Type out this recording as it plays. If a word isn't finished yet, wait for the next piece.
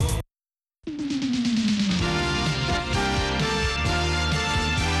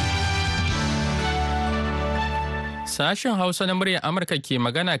Sashen Hausa na muryar Amurka ke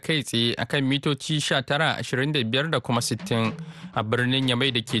magana kai tsaye akan mitoci 19,25 da kuma 60 a birnin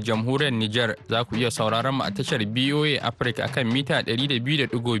Yamai da ke jamhuriyar Nijar. Za ku iya sauraron mu a tashar BOA Africa akan mita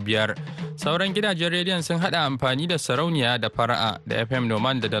 200.5. Sauran gidajen rediyon sun hada amfani da sarauniya da fara'a da FM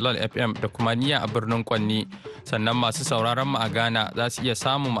Noman da Dalol FM da kuma niya a birnin Kwanni. Sannan masu sauraron mu a Ghana za su iya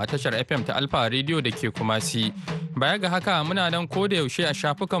samun mu a tashar FM ta Alfa Radio da ke Kumasi. Baya ga haka muna nan ko da yaushe a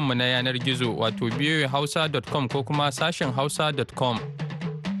shafukanmu na yanar gizo wato boahausa.com ko kuma sashen hausa.com.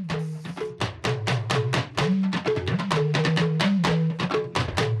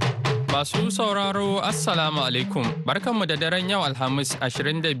 Masu sauraro Assalamu alaikum barkanmu da daren yau Alhamis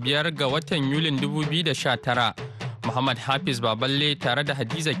 25 ga watan Yulin 2019. Muhammad Hafiz Baballe tare da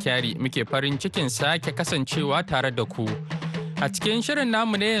Hadiza Kyari muke farin cikin sake kasancewa tare da ku. A cikin shirin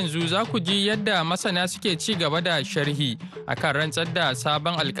namu na yanzu za ku ji yadda masana suke ci gaba da sharhi akan rantsar da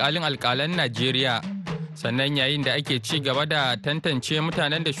sabon alƙalan Najeriya. Sannan yayin da ake ci gaba da tantance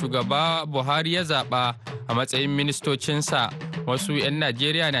mutanen da shugaba Buhari ya zaɓa a matsayin ministocinsa, wasu 'yan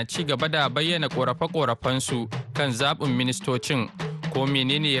Najeriya na ci gaba da bayyana ƙorafe-ƙorafensu kan zaɓin ministocin. Ko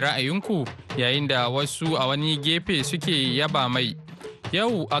menene ra'ayinku yayin da wasu a wani gefe suke yaba mai?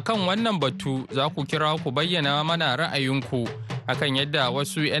 Yau akan wannan batu za ku kira ku bayyana mana ra'ayinku akan yadda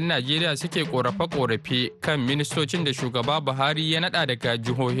wasu 'yan Najeriya suke korafe-korafe kan ministocin da shugaba Buhari ya nada daga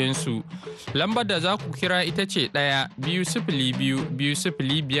jihohinsu. Lambar da za ku kira ita ce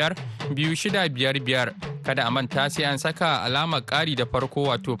 1-202-205-2655. Kada a manta sai an saka alamar ƙari da farko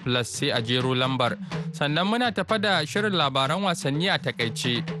wato plus sai a jero lambar. Sannan muna tafa da shirin labaran wasanni a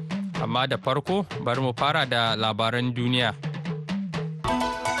takaice. Amma da farko bari mu fara da labaran duniya.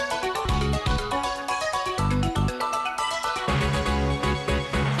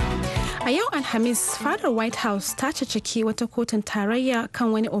 A yau Alhamis, fadar White House ta ciki wata kotun tarayya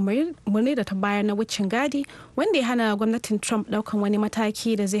kan wani umarni da ta bayar na wucin gadi wanda ya hana gwamnatin Trump daukan wani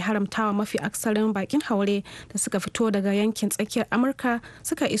mataki da zai haramtawa mafi aksarin bakin haure da suka fito daga yankin tsakiyar Amurka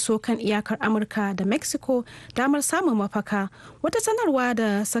suka iso kan iyakar Amurka da Mexico damar samun mafaka. Wata sanarwa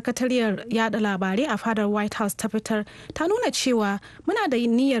da sakatariyar yada labarai a fadar White House ta fitar ta nuna cewa muna da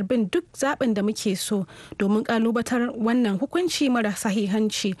niyyar bin duk zaɓin da muke so domin kalubatar wannan hukunci mara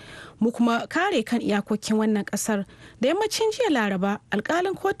sahihanci. Mu kuma kare kan iyakokin wannan kasar. Da yammacin jiya Laraba,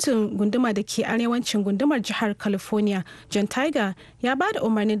 alkalin kotun gunduma da ke arewacin gundumar jihar California, John Tiger, ya ba da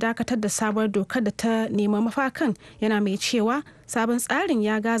umarnin dakatar da sabuwar dokar da ta nema mafakan, yana mai cewa sabon tsarin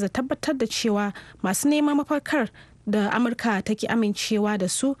ya gaza tabbatar da cewa masu neman mafakar da Amurka take amincewa da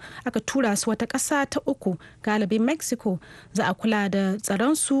su aka tura su wata ƙasa ta uku galibin Mexico, za a kula da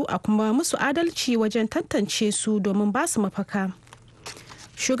tsaronsu a kuma musu adalci wajen tantance su domin ba su mafaka.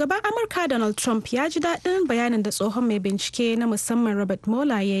 Shugaban Amurka Donald Trump ya ji daɗin bayanin da tsohon mai bincike na musamman Robert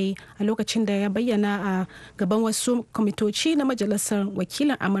Mueller ya yi a lokacin da ya bayyana a gaban wasu kwamitoci na Majalisar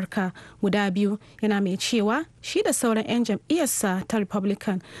Wakilan Amurka guda biyu, yana mai cewa shi da sauran 'yan jam'iyyarsa ta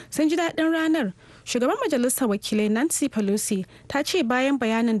Republican sun ji daɗin ranar. Shugaban Majalisar Wakilai Nancy Pelosi ta ce bayan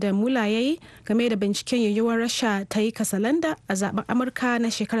bayanin da Mueller ya yi game da binciken yiwuwar Rasha ta yi kasalanda a zaben Amurka na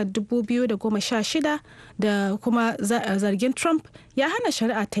shekarar 2016 da kuma zargin Trump ya hana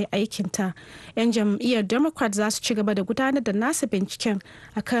shari'a ta yi aikinta. 'Yan jam'iyyar Democrat za su ci gaba da gudanar da nasa binciken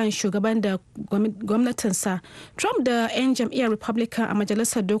akan shugaban da gwamnatinsa. Trump da 'yan jam'iyyar Republican a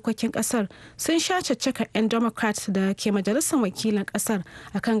Majalisar Dokokin Kasar sun sha caccakar 'yan Democrat da ke Majalisar Wakilan Kasar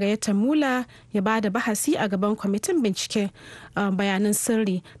akan gayyatar Mueller ya ba da bahasi a gaban kwamitin bincike bayanan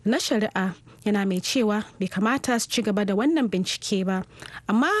sirri na shari'a, yana mai cewa bai kamata su ci gaba da wannan bincike ba.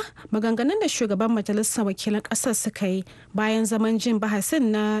 Amma maganganun da shugaban Majalisar Wakilan Kasar suka yi bayan zaman jin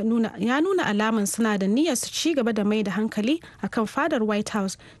bahasin ya nuna alaman suna da niyyar su ci gaba da mai da hankali akan fadar White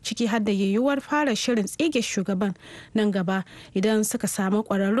House, ciki har da yiwuwar fara shirin tsige shugaban nan gaba idan suka samu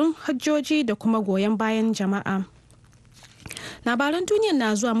ƙwararrun hujjoji da kuma goyon bayan jama'a. Labaran duniya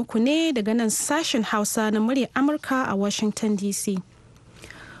na zuwa muku ne daga nan sashen Hausa na muryar Amurka a Washington DC.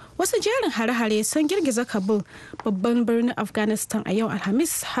 Wasu jerin hare-hare sun girgiza Kabul, babban birnin Afghanistan a yau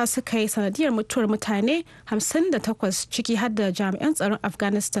Alhamis, har suka yi sanadiyar mutuwar mutane 58 ciki har da jami'an tsaron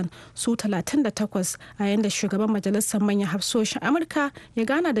Afghanistan su 38 a yayin da shugaban majalisar manyan hafsoshin Amurka ya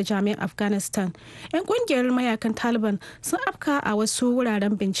gana da jami'an Afghanistan. 'Yan kungiyar mayakan Taliban sun afka a wasu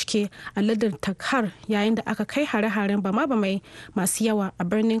wuraren bincike a lardin Takhar yayin da aka kai hare-haren bama-bamai masu yawa a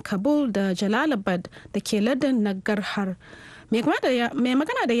birnin Kabul da Jalalabad da ke lardin Nangarhar. Mai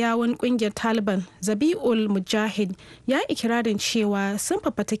magana da yawon kungiyar Taliban, Zabi'ul Mujahid, ya yi ikirarin cewa sun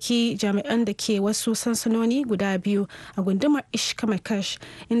fafataki jami'an da ke wasu sansanoni guda biyu a gundumar Ishkamakash,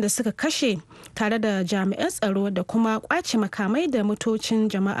 inda suka kashe tare da jami'an tsaro da kuma kwace makamai da motocin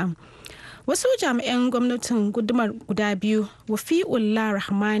jama'a. Wasu jami'an gwamnatin gudumar guda biyu, Wafi'ullah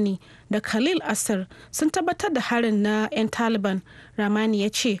Rahmani da Khalil Asir, sun tabbatar da harin na 'yan Taliban. Rahmani ya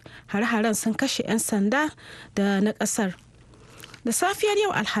ce hare-haren sun kashe 'yan sanda da na kasar. Da safiyar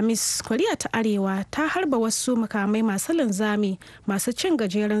yau Alhamis, Koriya ta Arewa ta harba wasu makamai masu linzami masu cin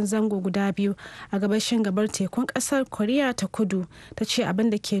gajeren zango guda biyu a gabashin gabar tekun kasar Koriya ta Kudu. Ta ce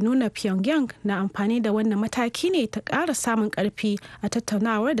abin da ke nuna Pyongyang na amfani da wannan mataki ne ta ƙara samun ƙarfi a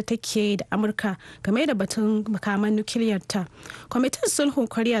tattaunawar da take yi da Amurka game da batun makaman nukiliyarta. Kwamitin sulhun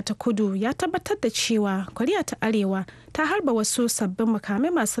Koriya ta Kudu ya tabbatar da cewa Koriya ta Arewa ta harba wasu sabbin makamai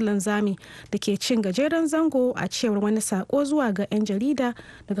masu linzami da ke cin gajeren zango, a cewar wani sako zuwa ga 'yan jarida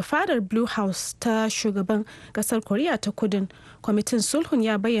daga fadar Blue House ta shugaban kasar Koriya ta Kudun. Kwamitin sulhun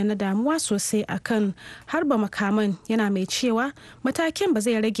ya bayyana damuwa sosai akan harba makaman, yana mai cewa matakin ba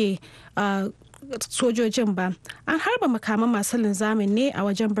zai rage sojojin ba. An harba makaman masu linzamin ne a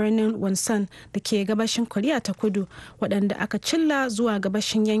wajen birnin Wonsan da ke gabashin Koriya ta Kudu, waɗanda aka cilla zuwa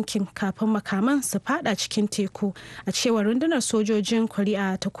gabashin yankin kafin makaman su fada cikin teku, a cewar rundunar sojojin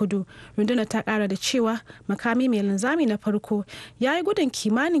Koriya ta Kudu. Rundunar ta ƙara da cewa makami mai linzami na farko ya yi gudun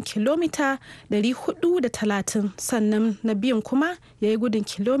kimanin kilomita 430, sannan na biyun kuma ya yi gudun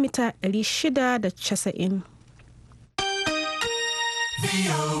kilomita 690.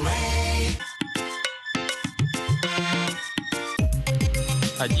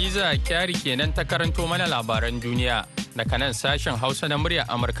 Hadiza Kyari kenan ta karanto mana labaran duniya daga nan sashen Hausa na muryar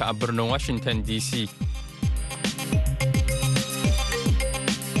Amurka a birnin Washington DC.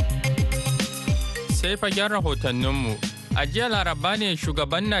 Sai fagen rahotanninmu. A jiya Laraba ne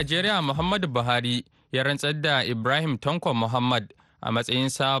shugaban Najeriya Muhammadu Buhari ya rantsar da Ibrahim Tanko Muhammad a matsayin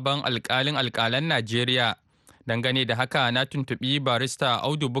sabon alƙalan Najeriya. Dangane da haka na tuntuɓi barista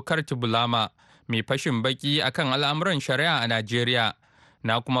Audu Bukar Tibulama, mai fashin baki akan al'amuran shari'a a Najeriya.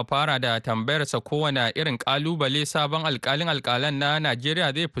 Na kuma fara da tambayarsa kowane irin kalubale sabon alkalan na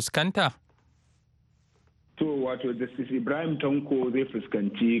Najeriya zai fuskanta? To wato Justice Ibrahim Tanko zai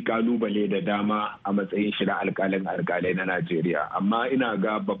fuskanci kalubale da dama a matsayin shi na alkalai na Najeriya. Amma ina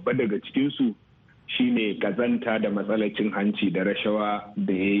ga babba daga cikinsu shine kazanta da matsalar cin hanci da rashawa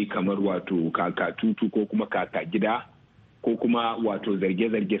da ya yi, kamar wato kakatutu ko kuma kaka gida, ko kuma wato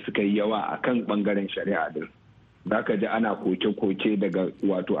zarge-zarge suka yi yawa a kan bangaren shari'a din. Za ka ji ana koke-koke daga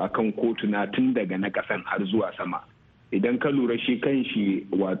wato akan kotuna tun daga na ƙasan har zuwa sama. Idan ka lura shi kan shi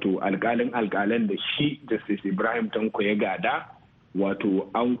wato alƙalan da shi Justice Ibrahim Tanko ya gada, wato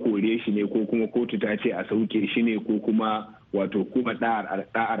an kore shi ne ko kuma kotu ta ce a sauke shi ne, ko kuma wato kuma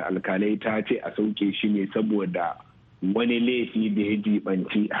ɗa'ar alkalai ta ce a sauke shi ne saboda wani laifi da ya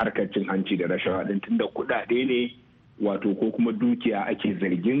jibanci harkar cin hanci da rashawa din, tunda kuɗaɗe ne wato ko kuma dukiya ake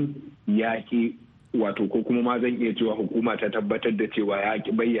zargin yaƙi, wato ko kuma ma zan iya cewa hukuma ta tabbatar da cewa ya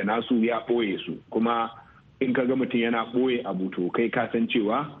ki bayyana su, ya ɓoye su. Kuma in ka ga mutum yana ɓoye abu to kai ka san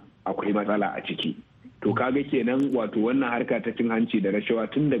cewa akwai matsala a ciki. To kaga kenan wato wannan harka ta cin hanci da rashawa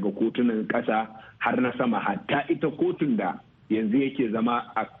tun daga kotunan ƙasa har na sama, hatta ita kotun da yanzu yake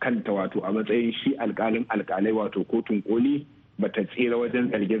zama a kanta wato a matsayin shi alkalai wato kotun koli, bata tsira wajen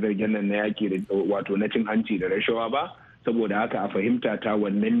zarge-zargen nan na yaki da wato na cin hanci da rashawa ba. Saboda haka a fahimta ta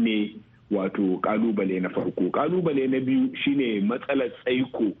wannan ne wato kalubale na farko. Kalubale na biyu shine matsalar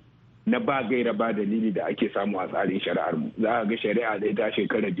tsaiko na ba gaira ba dalili da ake samu a tsarin shari'ar mu. Za a ga shari'a dai ta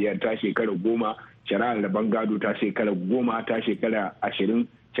shekara 5, ta shekara 10, shari'ar rabon gado ta shekara 10, ta shekara 20,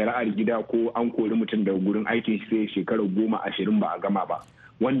 shari'ar gida ko an kori mutum daga gurin aikin sai shekara 10, 20 ba a gama ba,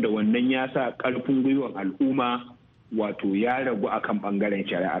 wanda wannan ya sa karfin gwiwan al'umma wato ya ragu akan bangaren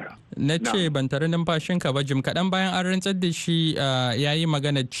shari'ar. Na ce ban tare numfashinka ba, jim kaɗan bayan an rantsar da shi ya yi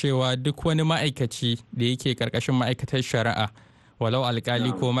magana cewa duk wani ma'aikaci da yake karkashin ma'aikatar shari'a, walau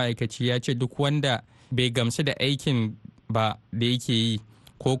alkali ko ma'aikaci, ya ce duk wanda bai gamsu da aikin ba da yake yi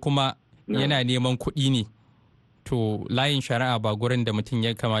ko kuma yana neman kuɗi ne, to layin shari'a ba gurin da mutum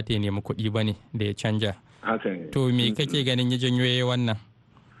ya kamata ya nemi kuɗi ba ne, da ya canja. To me kake ganin ya janyo wannan?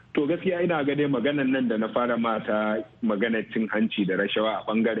 To gaskiya ina ga dai maganan nan da na fara mata maganar cin hanci da rashawa a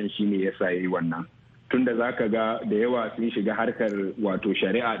bangaren shi ne yasa yayi wannan. Tunda zaka ga da yawa sun shiga harkar wato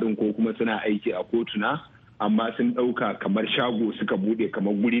shari'a din ko kuma suna aiki a kotuna, amma sun ɗauka kamar shago suka bude,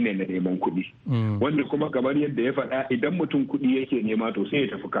 kamar guri ne na neman kuɗi. Wanda kuma kamar yadda ya faɗa, idan mutum kuɗi yake nema to sai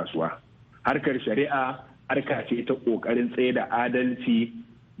ya tafi kasuwa. Harkar shari'a harka ce ta ƙoƙarin tsaye da adalci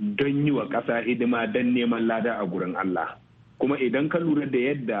don yi wa ƙasa hidima don neman lada a gurin Allah. Kuma idan ka lura da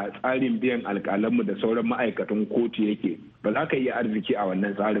yadda tsarin biyan alƙalanmu da sauran ma'aikatan kotu yake, ba za ka iya arziki a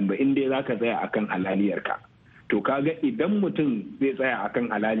wannan tsarin ba in dai za ka tsaya akan halaliyarka. To kaga idan mutum zai tsaya akan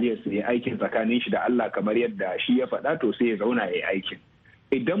halaliyarsa ya aikin tsakanin shi da Allah kamar yadda shi ya faɗa, to sai ya zauna ya yi aikin.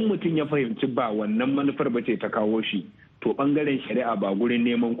 idan mutum ya fahimci ba wannan manufar ba ce ta kawo shi, to bangaren shari'a ba gurin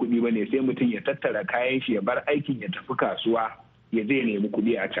neman kuɗi ba ne, sai mutum ya tattara kayan shi ya bar aikin ya tafi kasuwa ya zai nemi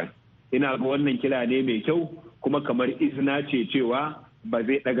kuɗi a can. Ina ga wannan kira ne mai kyau, kuma kamar izina ce cewa ba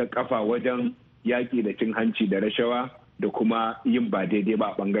zai ɗaga kafa wajen yaƙi da cin hanci da rashawa da kuma yin ba daidai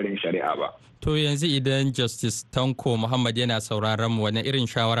ba a bangaren shari'a ba. To yanzu idan Justice Tanko Muhammad yana sauraron mu, wani irin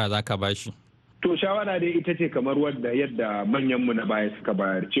shawara za ka bashi? To shawara dai ita ce kamar yadda manyanmu na baya suka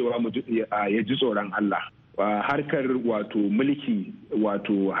bayar, cewa ya ji tsoron Allah. Harkar wato mulki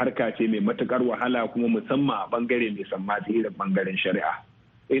wato harka ce mai matukar wahala, kuma musamman a bangare mai sammati irin bangaren shari'a.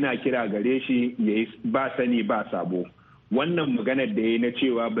 Ina kira gare shi ya yi ba sani ba sabo. Wannan maganar da ya yi na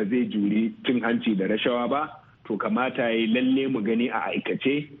cewa ba zai juri cin hanci da rashawa ba, to kamata ya yi lalle mu gani a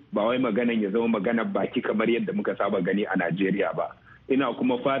aikace, ba wai maganar ya zama maganar baki kamar yadda muka saba gani a Najeriya ba. Ina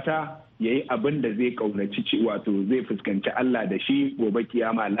kuma fata ya yi abin da zai kaunaci wato zai fuskanci Allah da shi gobe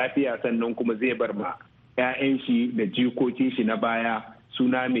kiyama lafiya, sannan kuma zai bar ma 'ya'yan shi da jikokin shi na baya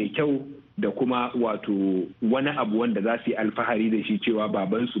suna mai kyau, da kuma wato wani abu wanda za su yi alfahari da shi cewa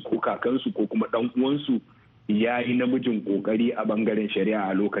babansu ko kakansu ko kuma ɗan uwansu ya yi namijin kokari a bangaren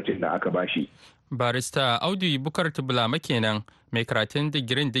shari'a a lokacin da aka bashi. Barista Audu Bukar Tubulama kenan, mai karatun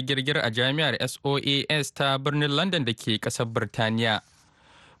digirin digirgir a jami'ar SOAS ta birnin London da ke ƙasar Birtaniya.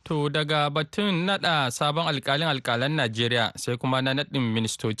 To daga batun nada sabon alkalan Najeriya sai kuma na nadin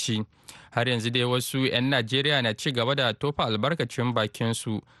ministoci. Har yanzu dai wasu 'yan Najeriya na ci gaba da tofa albarkacin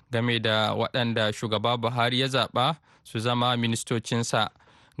bakinsu game da waɗanda shugaba Buhari ya zaɓa su zama ministocinsa.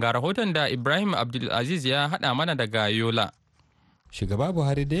 Ga rahoton da Ibrahim Abdulaziz ya haɗa mana daga Yola. Shugaba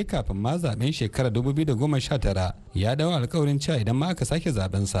Buhari dai kafin ma zaben shekarar 2019 ya dawo alkawarin cewa idan ma aka sake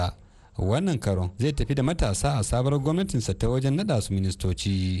zabensa, wannan karon zai tafi da matasa a sabuwar gwamnatinsa ta wajen nada su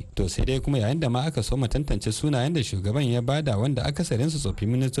ministoci. To sai dai kuma yayin da ma aka so tantance sunayen da shugaban ya bada wanda akasarin su tsoffin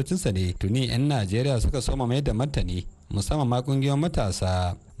ministocinsa ne, tuni 'yan Najeriya suka soma mai da martani, musamman ma kungiyoyin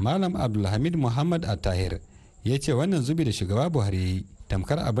matasa. Malam Abdulhamid Muhammad Attahir ya ce wannan zubi da shugaba Buhari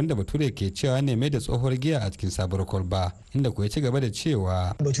tamkar abin da bature ke cewa ne mai da tsohuwar giya a cikin sabuwar kwalba, inda kuwa ci gaba da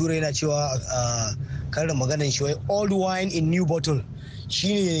cewa bature yana cewa a karin maganar shi wai old wine in new bottle,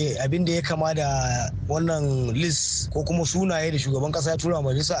 shine abin da ya kama da wannan list ko kuma sunaye da shugaban kasa ya tura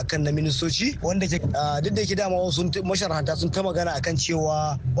majalisa akan na ministoci, wanda duk da ke dama wasu masharhanta sun ta magana akan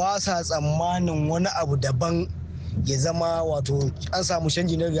cewa ba sa tsammanin wani abu daban ya zama wato an samu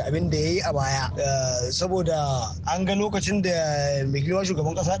canji ne ga abin da ya yi a baya, saboda an ga lokacin da mai girma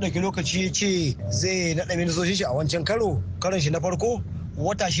shugaban kasa ɗauki lokaci ya ce zai naɗa ministocin shi a wancan karon shi na farko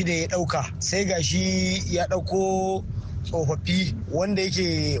wata shida ya ɗauka, sai gashi ya ɗauko tsofaffi wanda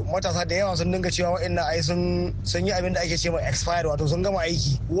yake matasa da yawa sun dinga cewa waɗannan ai sun yi abin da ake ce mai expired, wato sun gama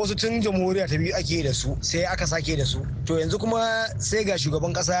aiki, wasu tun jamhuriya ta biyu ake da su sai aka sake da su. To yanzu kuma sai ga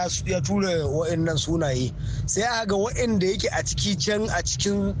shugaban kasa ya tura waɗannan sunaye, sai aka ga waɗanda yake a ciki can a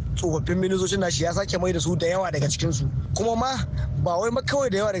cikin tsofaffin ministocin nashi ya sake mai da su da yawa daga cikin su, kuma ma ba wai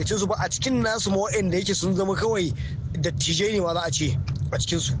kawai da yawa daga cikin su ba, a cikin nasu ma waɗanda yake sun zama kawai dattijai ne ma za a ce a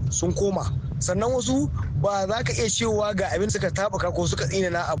cikin su sun koma, sannan wasu ba za ka iya cewa ga abin suka tabuka ko suka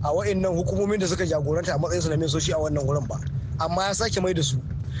tsinana a wa'annan hukumomin da suka jagoranta a matsayinsu na ministoci a wannan wurin ba, amma ya sake mai da su.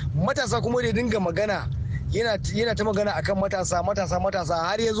 Matasa kuma da dinga magana yana ta magana akan matasa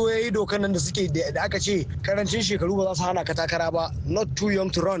har ya zo ya yi dokan nan da suke da aka ce karancin shekaru ba za su hana ka takara ba, not too young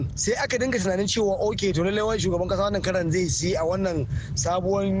to run. Sai aka dinga tunanin cewa okay to lallai wani shugaban kasa wannan karan zai si a wannan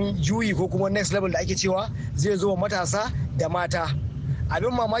sabuwar juyi ko kuma next level da ake cewa zai zo matasa da mata.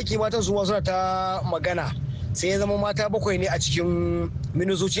 Abin mamaki matan su suna ta magana, sai ya zama mata 7 ne a cikin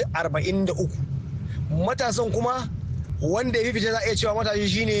ministoci 43. Matasan kuma wanda ya fita za a iya cewa matashi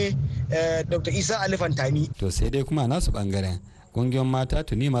shine Dr. Isa Ali Fantami. To sai dai kuma nasu bangaren kungiyoyin mata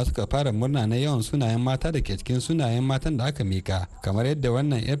tuni ma suka fara murna na yawan sunayen mata da ke cikin sunayen matan da aka mika, kamar yadda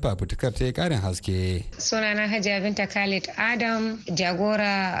wannan yar fafutukar ta yi karin haske. Sunana Hajiya Binta Khalid Adam,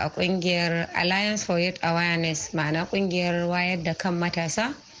 jagora a kungiyar Alliance for Youth Awareness, ma'ana kungiyar wayar da kan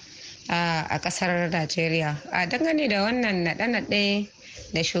matasa a kasar Najeriya. A dangane da wannan naɗe-naɗe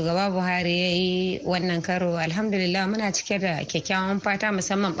da shugaba Buhari ya yi wannan karo, alhamdulillah muna cike da kyakkyawan fata,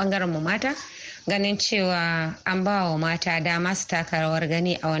 musamman bangaren mu mata, ganin cewa an ba wa mata dama su taka rawar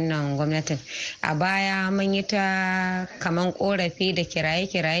gani a wannan gwamnatin. A baya mun yi ta kaman korafi da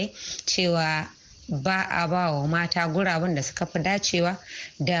kiraye-kiraye cewa ba a ba wa mata guraben da suka fi dacewa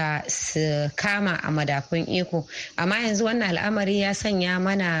da su kama a madafun iko. Amma yanzu wannan al'amari ya sanya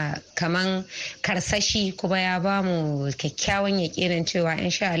mana kaman karsashi kuma ya ba mu kyakkyawan yaƙinin cewa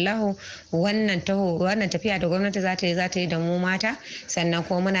insha Allahu wannan tafiya da gwamnati za ta yi da mu mata, sannan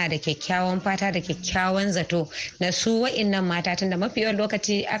kuma muna da kyakkyawan fata da kyakkyawan zato na su wa'innan mata, tunda mafi yawan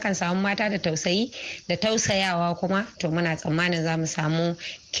lokaci akan samu mata da tausayi da tausayawa kuma, to muna tsammanin za mu samu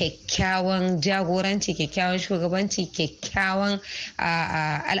kyakkyawan jagoranci, kyakkyawan shugabanci, kyakkyawan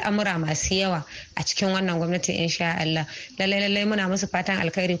al'amura masu yawa a cikin wannan gwamnati insha Allah. Lallai muna musu fatan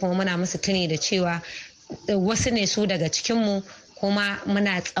alkhairi kuma muna musu tuni da cewa wasu ne su daga cikinmu, kuma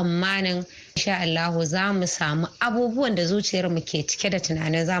muna tsammanin insha Allah za mu samu abubuwan da zuciyarmu ke cike da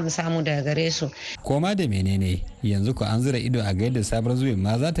tunanin za mu samu daga gare su. Koma da menene yanzu ku an zura ido a gaida sabar zuwa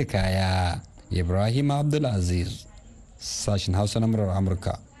ma za ta kaya. Ibrahim Abdulaziz, sashen Hausa na murar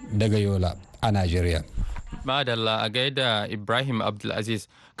Amurka daga Yola a Najeriya. Madalla a gaida Ibrahim Abdulaziz.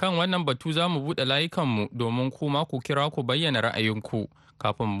 Kan wannan batu za mu buɗe layukanmu domin kuma ku kira ku bayyana ra'ayinku.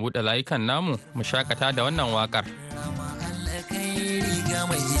 Kafin mu buɗe layukan namu mu shakata da wannan waƙar.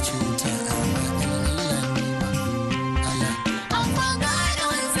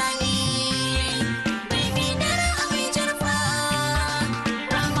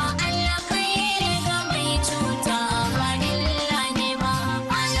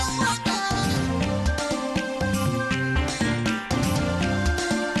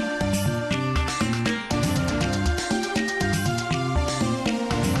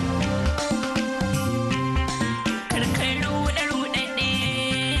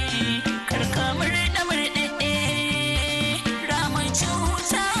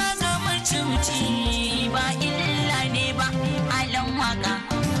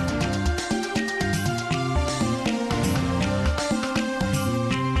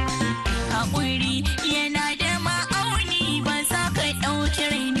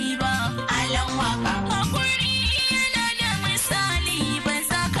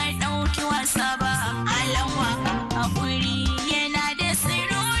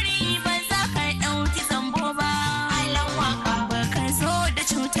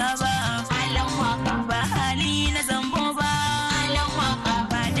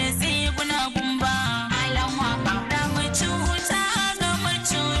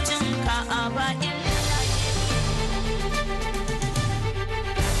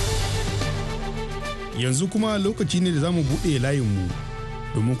 Yanzu kuma lokaci ne da za mu buɗe layinmu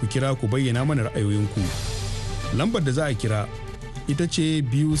domin ku kira ku bayyana mana ra'ayoyinku. Lambar da za a kira ita ce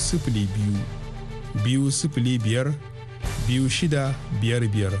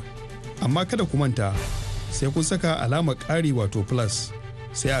 202-5-26-555. Amma kada ku manta sai kun saka alamar ƙari wato plus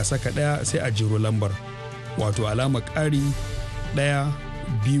sai a saka ɗaya sai a jiro lambar wato alamar ƙari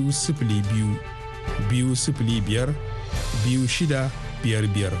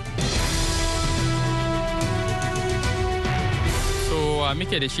 1-202-5-26-555.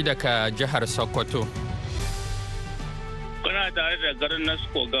 Muke da shi daga jihar Sokoto. Kuna tare da garin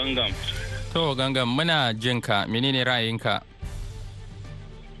Nasko Gangam. To Gangam muna jinka, menene ra'ayinka?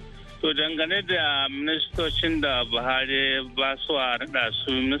 To dangane da ministocin da Buhari ba su a rada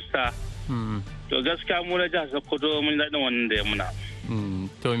su minista. To gaskiya mu na jihar Sokoto mun daɗin wannan da ya muna.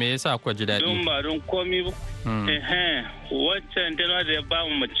 To me yasa ku ji daɗi? Don ba don komi waccan tana da ya ba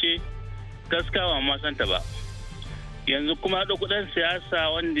mu mace gaskiya ba ma santa ba. Yanzu kuma da kudin siyasa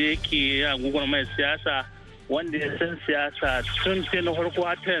wanda yake yana gugun mai siyasa wanda ya san siyasa tun na farko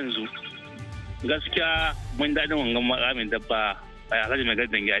har ta yanzu gaskiya mun daɗin wangan makamin da ba a alhaji mai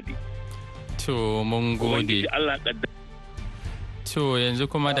gaddan yadi. To mun gode. To yanzu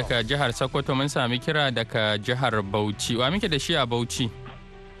kuma daga jihar Sokoto mun sami kira daga jihar Bauchi. Wa muke da shi a Bauchi?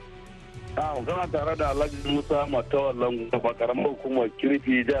 Gana tare da Alhaji Musa Matawallan gaba karamar hukumar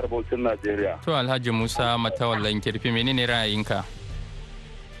Kirfi jihar Bauchin Najeriya. To Alhaji Musa Matawallan Kirfi menene ra'ayinka?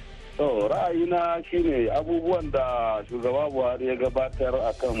 To ra'ayina shine abubuwan da shugaba Buhari ya gabatar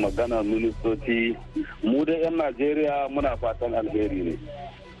akan maganar ministoci mu da 'yan Najeriya muna fatan alheri ne.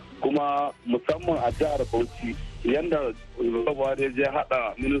 Kuma musamman a jihar Bauchi yanda shugaba Buhari ya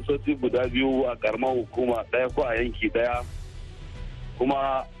haɗa ministoci guda biyu a karamar hukuma ɗaya ko a yanki ɗaya.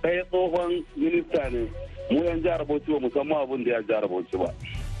 Kuma ɗaya tsohon minista ne mu yan jihar Bauchi ba musamman abin da ya jihar Bauchi ba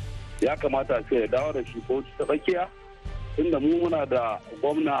ya kamata sai ya dawo da shi Bauchi ta tsakiya inda mu muna da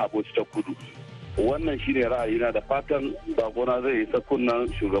gwamna a Bauchi ta kudu. Wannan shine ra'ayina da fatan bakona zai yi kunnan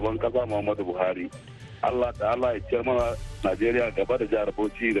shugaban kasa Muhammadu Buhari. Allah ta'ala ya ce mana Najeriya gaba da jihar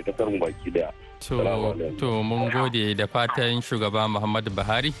Bauchi da kasar mu baki daya. To mun gode da fatan shugaba Muhammadu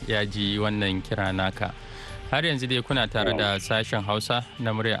Buhari ya ji wannan kira naka. Har yanzu dai kuna tare da sashen Hausa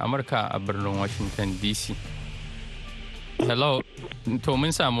na muryar Amurka a birnin Washington DC. Hello, to mun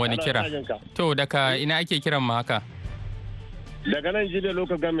samu wani kira. To daga ina ake kiran mu haka? Daga nan jide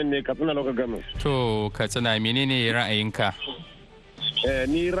local government ne, Katsina local government. To Katsina menene ra'ayinka?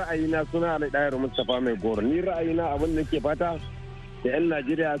 Ni ra'ayina suna Alhaji Mustapha Mai Goro. Ni ra'ayina abin da ke fata da 'yan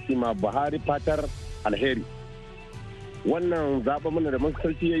Najeriya su ma Buhari fatar alheri. Wannan zaɓa mana da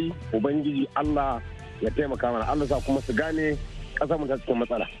masarci yayi, Ubangiji Allah ya taimaka mana, Allah sa kuma su gane ƙasar mu ta cikin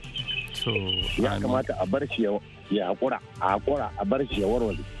matsala. Ya kamata a bar shi ya haƙura, a bar shi ya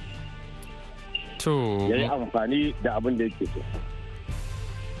warware. Ya yi amfani da abin da yake so.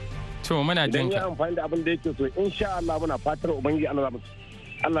 To muna jin ka. Idan ya amfani da abin da yake so, insha Allah muna fatar Ubangiji Allah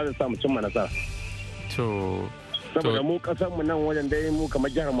zai sa mu cimma nasara. To saboda mu kasar mu nan wajen dai mu kamar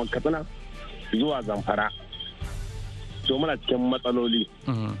jihar Katsina zuwa Zamfara. To muna cikin matsaloli.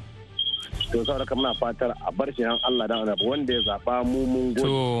 To saboda muna fatar a bar shi nan Allah dan Allah wanda ya zaba mu mun gode.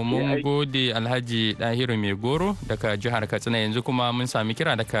 To mun gode Alhaji Dahiru Mai Goro daga jihar Katsina. Yanzu kuma mun sami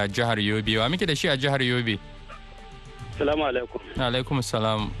kira daga jihar Yobe. Wa muke da shi a jihar Yobe? Assalamu alaikum. Alaikum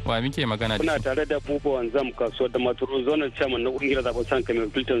salam. Wa muke magana da shi? Kuna tare da Buba Wanzam kasuwar da Maturu zonar chairman na kungiyar zaɓen san kamar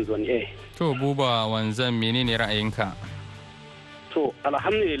Filton Zone A. To Buba Wanzam menene ra'ayinka? To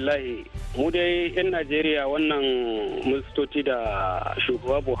alhamdulillah mu dai 'yan Najeriya wannan ministoci da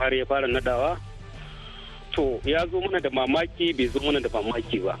shugaba Buhari ya fara nadawa. To ya zo mana da mamaki bai zo mana da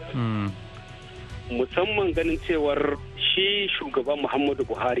mamaki ba. Musamman ganin cewar shi shugaban Muhammadu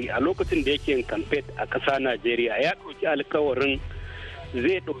Buhari a lokacin da yake yin kamfen a ƙasa Najeriya ya ɗauki alkawarin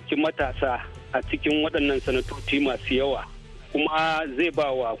zai ɗauki matasa a cikin waɗannan sanatoci masu yawa kuma zai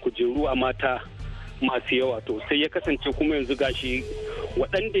ba wa kujeru a mata masu yawa. To sai ya kasance kuma yanzu gashi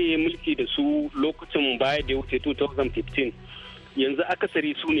waɗanda ya mulki da su lokacin baya da ya wuce 2015 yanzu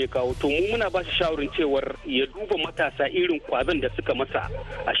akasari su ne kawo. To mu muna ba shi shawarin cewar ya duba matasa irin kwazon da suka masa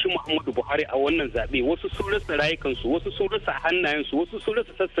a shi Muhammadu Buhari a wannan zaɓe. Wasu sun rasa rayukansu, wasu sun rasa hannayensu, wasu sun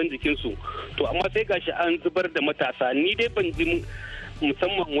rasa sassan jikinsu. To amma sai gashi an zubar da matasa. Ni dai ban ji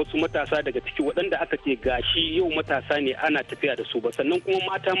musamman wasu matasa daga ciki waɗanda aka ce gashi yau matasa ne ana tafiya da su ba, sannan kuma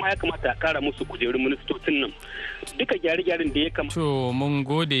mata ma ya kamata a kara musu kujerun ministocin nan duka gyare-gyaren da ya kamata. To mun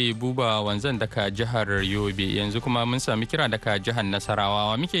gode Buba Wanzan daga jihar Yobe. Yanzu kuma mun sami kira daga jihar Nasarawa.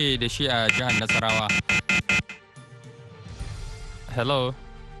 Wa muke da shi a jihar Nasarawa? Hello,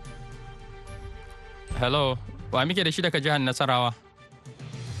 wa muke da shi daga jihar Nasarawa?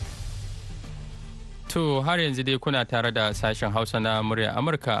 To har yanzu dai kuna tare da sashen Hausa na murya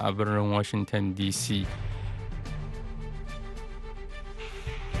Amurka a birnin Washington DC.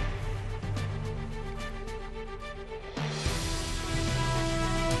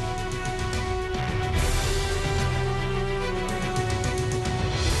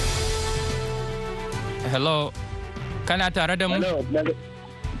 Hello, kana tare da mu?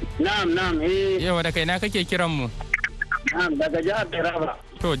 Na'am, Yawa da kai na kake kiran mu? Na'am, daga jihar Taraba.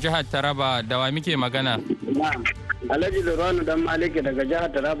 To jihar Taraba da wa muke magana? Alhaji Lurwanu dan Maliki daga jihar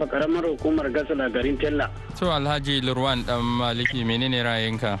Taraba karamar hukumar Gasala garin Tella. To Alhaji Lurwan dan Maliki menene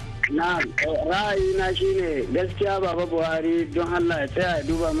ra'ayinka? Na ra'ayina shine gaskiya Baba Buhari don Allah ya tsaya ya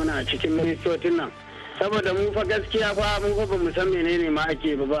duba mana a cikin ministocin nan. Saboda mu fa gaskiya fa mun fa bamu san menene ma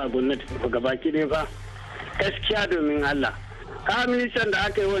ake ba a gwamnati fa gabaki ne fa. Gaskiya domin Allah. Ka ministan da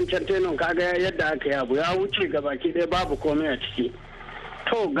aka yi wancan tenon kaga yadda aka yi abu ya wuce gabaki ɗaya babu komai a ciki.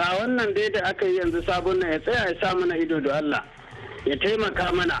 To ga wannan dai da aka yi yanzu sabon nan ya tsaya ya sa mana ido da Allah ya taimaka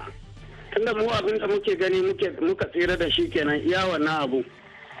mana tunda mu abin da muke gani muka tsira da shi kenan iya wannan abu.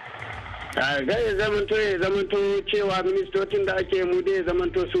 Ga ya zamanto cewa ministocin da ake mu dai ya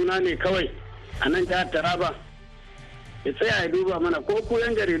zamanto suna ne kawai a nan jihar Taraba. Ya tsaya ya duba mana ko ku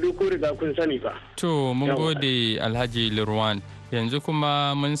yan jaridu ko riga kun sani ba. To mun gode Alhaji Lurwan. Yanzu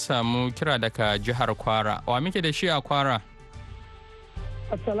kuma mun samu kira daga jihar Kwara. Wa muke da shi a Kwara?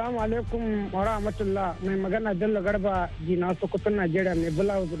 Assalamu alaikum wa rahmatullah. Mai magana Bello Garba Jina Sokoton Najeriya mai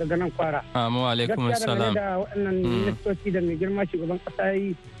Bulawuzu daga nan Kwara. Amu alaikum salam. Gaskiya da waɗannan ministoci da mai girma shugaban ƙasa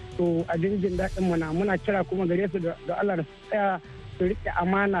yi to a jinjin daɗin muna kira kuma gare su da Allah da su tsaya su riƙe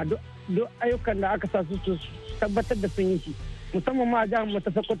amana duk ayyukan da aka sa su tabbatar da sun yi shi. Musamman ma a jihar mu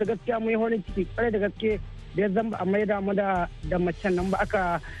ta Sokoto gaskiya mu yi horin ciki kwarai da gaske da ya zamba a maida mu da macen nan ba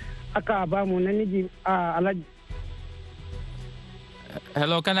aka ba mu namiji a Alhaji.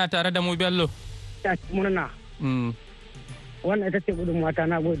 Hello, kana tare da mu Bello? Ya murna. Wannan ita ce gudun mata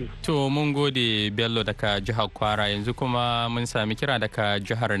na gode. To mun gode Bello daga jihar Kwara. Yanzu kuma mun sami kira daga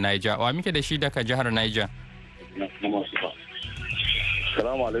jihar Niger. Wa muke da shi daga jihar Niger?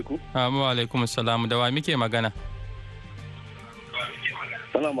 Salamu alaikum. Wa alaikum salam. Da wa muke magana?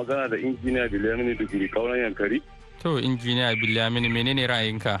 Kana magana da injiniya Bilyamini da ke kauran Yankari. To injiniya Bilyamini menene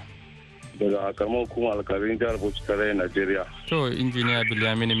ra'ayinka? Daga karamar hukumar alkalin jihar Bauchi tarayyar Najeriya. To injiniya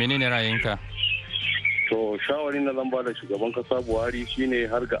Bilyamini menene ra'ayinka? To shawarin da zan ba da shugaban kasa Buhari shine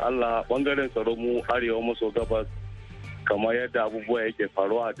har ga Allah bangaren tsaro mu arewa maso gabas kamar yadda abubuwa yake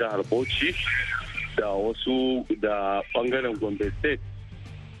faruwa a jihar Bauchi da wasu da bangaren Gombe State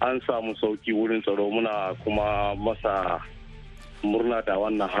an samu sauki wurin tsaro muna kuma masa murna da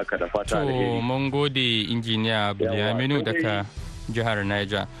wannan haka da fata alheri. To mun gode injiniya Bilyaminu daga jihar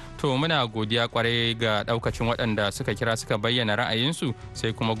Niger. To muna godiya kwarai ga daukacin waɗanda suka kira suka bayyana ra'ayinsu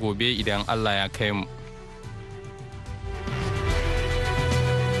sai kuma gobe idan Allah ya kai mu.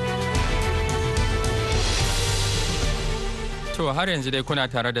 To har yanzu dai kuna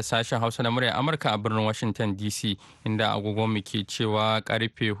tare da sashen Hausa na muryar Amurka a birnin Washington DC inda agogon mu ke cewa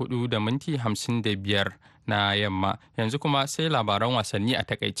karfe 4:55 na yamma. Yanzu kuma sai labaran wasanni a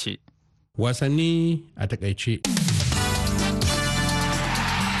takaice. Wasanni a takaice.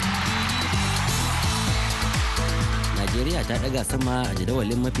 Najeriya ta daga sama a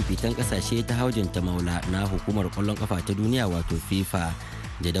jadawalin mafifitan kasashe ta haujinta maula na hukumar kwallon kafa ta duniya wato FIFA.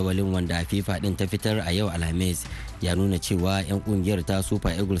 Jadawalin wanda FIFA din ta fitar a yau Alhamis ya nuna cewa 'yan kungiyar ta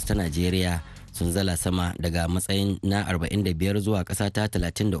Super Eagles ta Najeriya sun zala sama daga matsayin na 45 zuwa ƙasa ta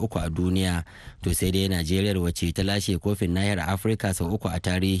 33 a duniya. To sai dai Najeriya wacce ta lashe kofin nahiyar Afirka sau uku a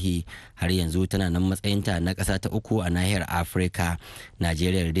tarihi har yanzu tana nan matsayinta na ƙasa ta uku a nahiyar Afirka.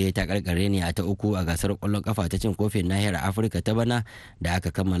 Najeriya dai ta karkare ne a ta uku a gasar ƙwallon kafa ta cin kofin nahiyar Afirka ta bana da aka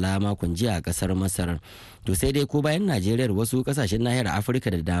kammala makon jiya a ƙasar Masar. To sai dai ko bayan Najeriya wasu ƙasashen nahiyar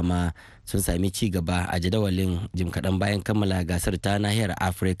Afirka da dama sun sami ci gaba a jadawalin jim kaɗan bayan kammala gasar ta nahiyar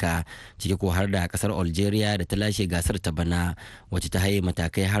Afirka ciki ko har da kasar Algeria da ta lashe gasar ta bana wacce ta haye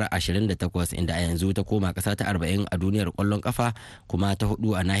matakai har 28 inda a yanzu ta koma kasa ta 40 a duniyar kwallon kafa kuma ta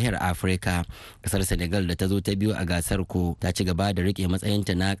hudu a nahiyar Afirka. Kasar Senegal da ta zo ta biyu a gasar ko ta ci gaba da rike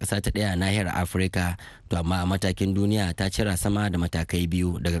matsayinta na kasa ta daya a nahiyar Afirka, to amma a matakin duniya ta cira sama da matakai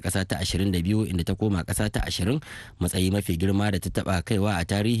biyu daga kasa ta 22 inda ta koma kasa ta 20, matsayi mafi girma da ta taba kaiwa a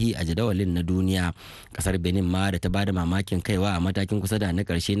tarihi a jadawalin na duniya. Kasar Benin ma da ta bada mamakin kaiwa a matakin kusa da na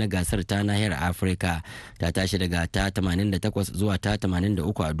karshe na gasar ta nahiyar Afirka ta tashi daga ta 88 zuwa ta 83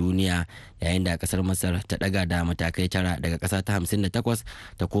 a duniya, yayin da kasar Masar ta daga da matakai tara daga kasa ta 58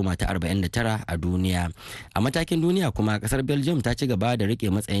 ta koma ta 49 a duniya. A matakin duniya kuma kasar Belgium ta ci gaba da rike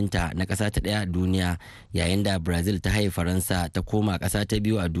matsayinta na kasa ta daya a duniya, yayin da Brazil ta haye Faransa ta koma kasa ta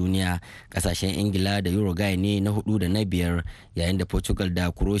biyu a duniya. Kasashen Ingila da Uruguay ne na hudu da na biyar, yayin da Portugal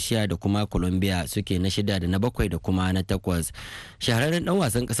da Croatia da kuma Colombia suke na shida da na bakwai da kuma na takwas. Shahararren dan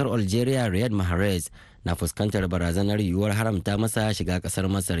wasan kasar Algeria Riyad Mahrez na fuskantar barazanar yiwuwar haramta masa shiga kasar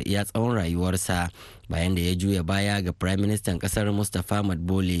Masar iya tsawon rayuwarsa bayan da ya juya baya ga Prime Minister kasar Mustapha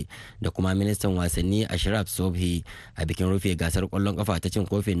Madbouly da kuma Ministan Wasanni Ashraf Sobhi a bikin rufe gasar kwallon kafa ta cin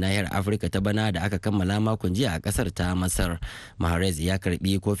kofin nahiyar Afirka ta bana da aka kammala makon jiya a kasar ta Masar. Mahrez ya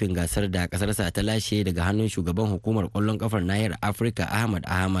karbi kofin gasar da kasarsa ta lashe daga hannun shugaban hukumar kwallon kafar nahiyar Afirka Ahmad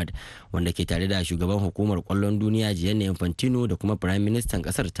wanda ke tare da shugaban hukumar kwallon duniya Gianni Infantino da kuma Prime Minister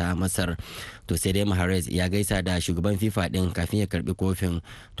kasar ta Masar. To sai dai Mahrez ya gaisa da shugaban FIFA din kafin ya karbi kofin,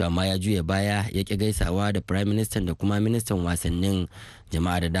 to amma ya juya baya ya ki gaisawa da Prime Minister da kuma ministan wasannin.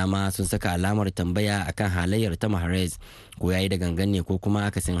 Jama'a da dama sun saka alamar tambaya akan halayyar ta Mahrez, ko yayi da gangan ne ko kuma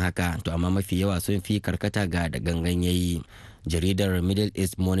akasin haka, to amma mafi yawa sun fi karkata ga da gangan yayi. Jaridar Middle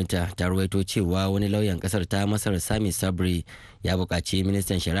East Monitor ta rawaito cewa wani lauyan kasar ta Masar Sami Sabri ya buƙaci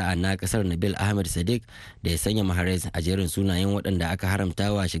ministan shari'a na kasar Nabil Ahmed Sadiq da ya sanya Mahrez a jerin sunayen waɗanda aka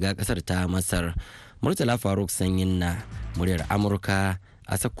haramtawa shiga kasar ta Masar. Murtala Faruk Sanyin na muryar Amurka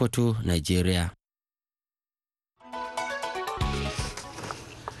a Sokoto, Nigeria.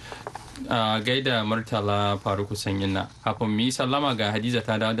 Gaida Murtala Faruk Sanyin na, kafin mu yi sallama ga Hadiza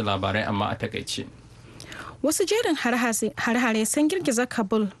ta dawo da labarai amma a takaice. Wasu jerin har-hare sun girgiza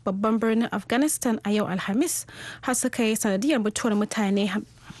Kabul, babban birnin Afghanistan a yau Alhamis, har suka yi sanadiyar mutuwar mutane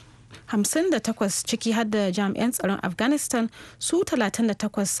 58 ciki har da jami'an tsaron Afghanistan su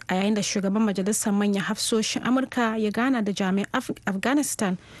 38, a yayin da shugaban majalisar manyan hafsoshin Amurka ya gana da jami'an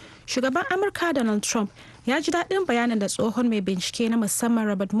Afghanistan. Shugaban Amurka Donald Trump ya ji daɗin bayanin da tsohon mai bincike na musamman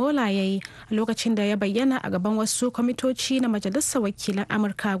Robert Mueller ya yi a lokacin da ya bayyana a gaban wasu kwamitoci na majalisar wakilan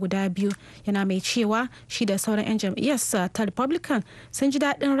Amurka guda biyu, yana mai cewa shi da sauran 'yan jam'iyyarsa ta Republican sun ji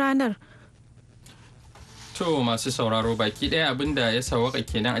daɗin ranar. To masu sauraro baki ɗaya abinda ya sawaka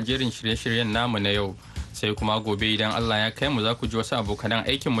kenan a jerin shirye-shiryen namu na yau, sai kuma gobe idan Allah ya kai mu za ku ji wasu abokanan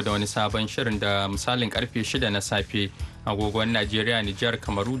aikinmu da wani sabon shirin da misalin karfe 6 na safe agogon Najeriya, Nijar,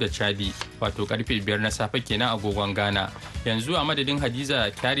 Kamaru da Chadi, wato karfe 5 na safe kenan agogon Ghana. yanzu a madadin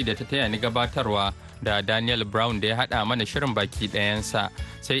Hadiza Kyari da ta taya ni gabatarwa da Daniel Brown da ya haɗa mana shirin baki ɗayansa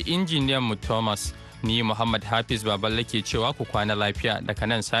sai injiniyan mu Thomas ni Muhammad Hafiz Baballe ke cewa ku kwana lafiya daga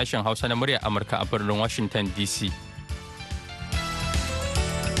nan sashen Hausa na muryar Amurka a birnin Washington DC.